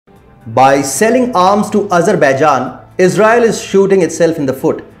By selling arms to Azerbaijan, Israel is shooting itself in the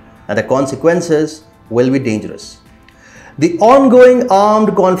foot, and the consequences will be dangerous. The ongoing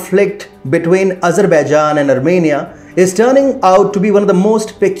armed conflict between Azerbaijan and Armenia is turning out to be one of the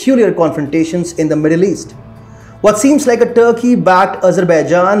most peculiar confrontations in the Middle East. What seems like a Turkey-backed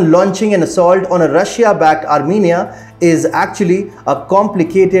Azerbaijan launching an assault on a Russia-backed Armenia is actually a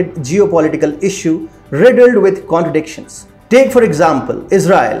complicated geopolitical issue riddled with contradictions. Take, for example,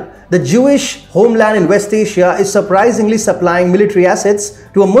 Israel. The Jewish homeland in West Asia is surprisingly supplying military assets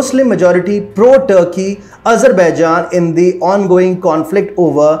to a Muslim-majority pro-Turkey Azerbaijan in the ongoing conflict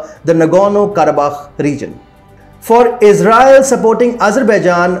over the Nagorno-Karabakh region. For Israel, supporting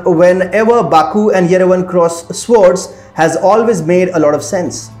Azerbaijan whenever Baku and Yerevan cross swords has always made a lot of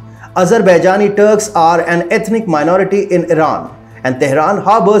sense. Azerbaijani Turks are an ethnic minority in Iran, and Tehran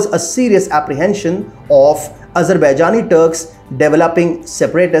harbors a serious apprehension of Azerbaijani Turks developing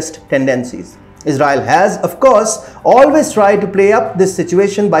separatist tendencies. Israel has, of course, always tried to play up this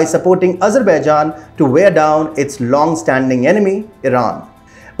situation by supporting Azerbaijan to wear down its long-standing enemy, Iran.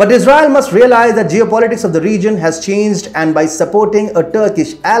 But Israel must realize that geopolitics of the region has changed, and by supporting a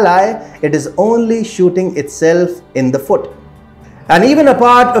Turkish ally, it is only shooting itself in the foot. And even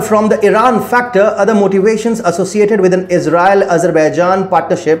apart from the Iran factor, other motivations associated with an Israel-Azerbaijan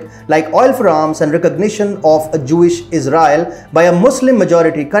partnership like oil for arms and recognition of a Jewish Israel by a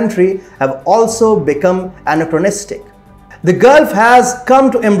Muslim-majority country have also become anachronistic. The Gulf has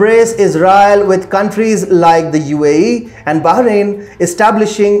come to embrace Israel, with countries like the UAE and Bahrain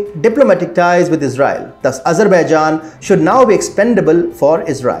establishing diplomatic ties with Israel. Thus, Azerbaijan should now be expendable for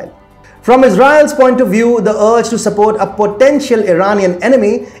Israel. From Israel's point of view, the urge to support a potential Iranian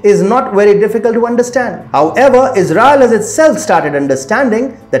enemy is not very difficult to understand. However, Israel has itself started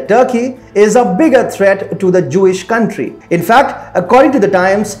understanding that Turkey is a bigger threat to the Jewish country. In fact, according to the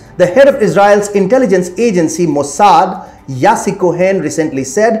Times, the head of Israel's intelligence agency Mossad, Yossi Cohen, recently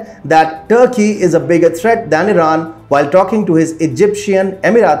said that Turkey is a bigger threat than Iran while talking to his Egyptian,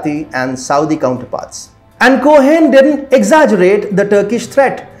 Emirati and Saudi counterparts. And Cohen didn't exaggerate the Turkish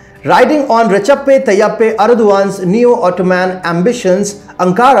threat. Riding on Recep Tayyip Erdogan's neo-Ottoman ambitions,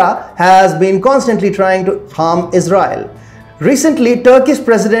 Ankara has been constantly trying to harm Israel. Recently, Turkish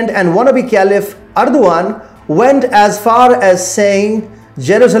president and wannabe caliph Erdogan went as far as saying,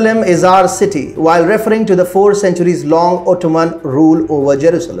 "Jerusalem is our city," while referring to the 4 centuries-long Ottoman rule over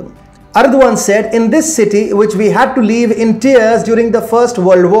Jerusalem. Erdogan said, "In this city, which we had to leave in tears during the First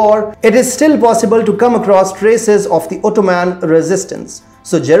World War, it is still possible to come across traces of the Ottoman resistance.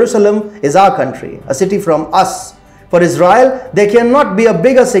 So Jerusalem is our country, a city from us." For Israel, there cannot be a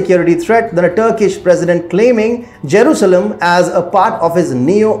bigger security threat than a Turkish president claiming Jerusalem as a part of his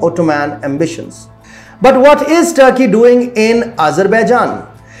neo-Ottoman ambitions. But what is Turkey doing in Azerbaijan?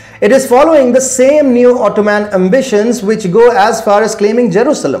 It is following the same neo-Ottoman ambitions which go as far as claiming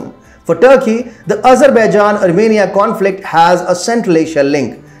Jerusalem. For Turkey, the Azerbaijan-Armenia conflict has a Central Asia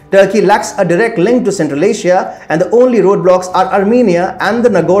link. Turkey lacks a direct link to Central Asia, and the only roadblocks are Armenia and the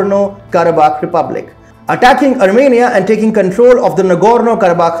Nagorno-Karabakh Republic. Attacking Armenia and taking control of the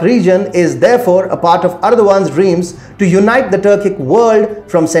Nagorno-Karabakh region is therefore a part of Erdogan's dreams to unite the Turkic world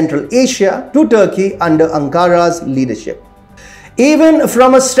from Central Asia to Turkey under Ankara's leadership. Even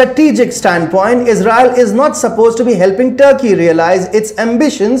from a strategic standpoint, Israel is not supposed to be helping Turkey realize its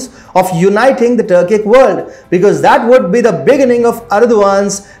ambitions of uniting the Turkic world, because that would be the beginning of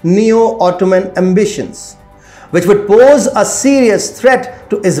Erdogan's neo-Ottoman ambitions, which would pose a serious threat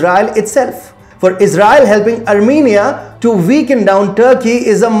to Israel itself. For Israel, helping Armenia to weaken down Turkey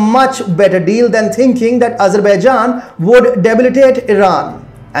is a much better deal than thinking that Azerbaijan would debilitate Iran.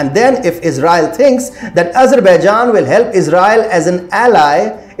 And then if Israel thinks that Azerbaijan will help Israel as an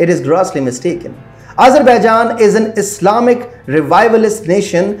ally, it is grossly mistaken. Azerbaijan is an Islamic revivalist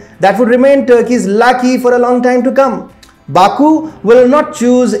nation that would remain Turkey's lackey for a long time to come. Baku will not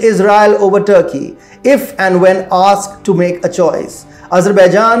choose Israel over Turkey if and when asked to make a choice.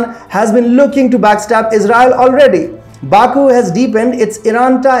 Azerbaijan has been looking to backstab Israel already. Baku has deepened its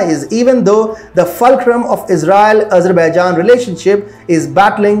Iran ties, even though the fulcrum of Israel-Azerbaijan relationship is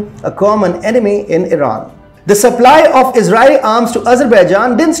battling a common enemy in Iran. The supply of Israeli arms to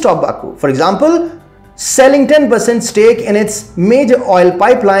Azerbaijan didn't stop Baku. For example, selling 10% stake in its major oil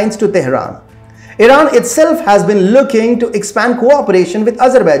pipelines to Tehran. Iran itself has been looking to expand cooperation with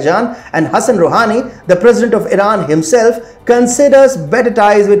Azerbaijan, and Hassan Rouhani, the president of Iran himself, considers better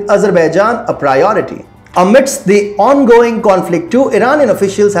ties with Azerbaijan a priority. Amidst the ongoing conflict too, Iranian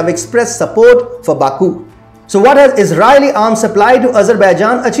officials have expressed support for Baku. So what has Israeli arms supply to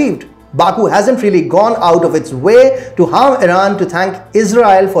Azerbaijan achieved? Baku hasn't really gone out of its way to harm Iran to thank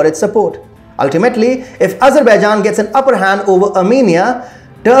Israel for its support. Ultimately, if Azerbaijan gets an upper hand over Armenia,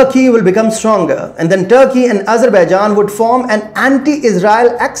 Turkey will become stronger, and then Turkey and Azerbaijan would form an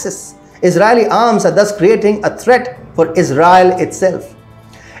anti-Israel axis. Israeli arms are thus creating a threat for Israel itself.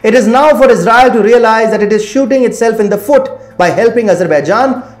 It is now for Israel to realize that it is shooting itself in the foot by helping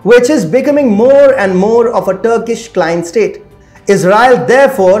Azerbaijan, which is becoming more and more of a Turkish client state. Israel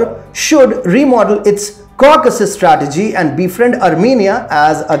therefore should remodel its Caucasus strategy and befriend Armenia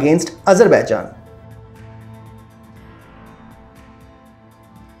as against Azerbaijan.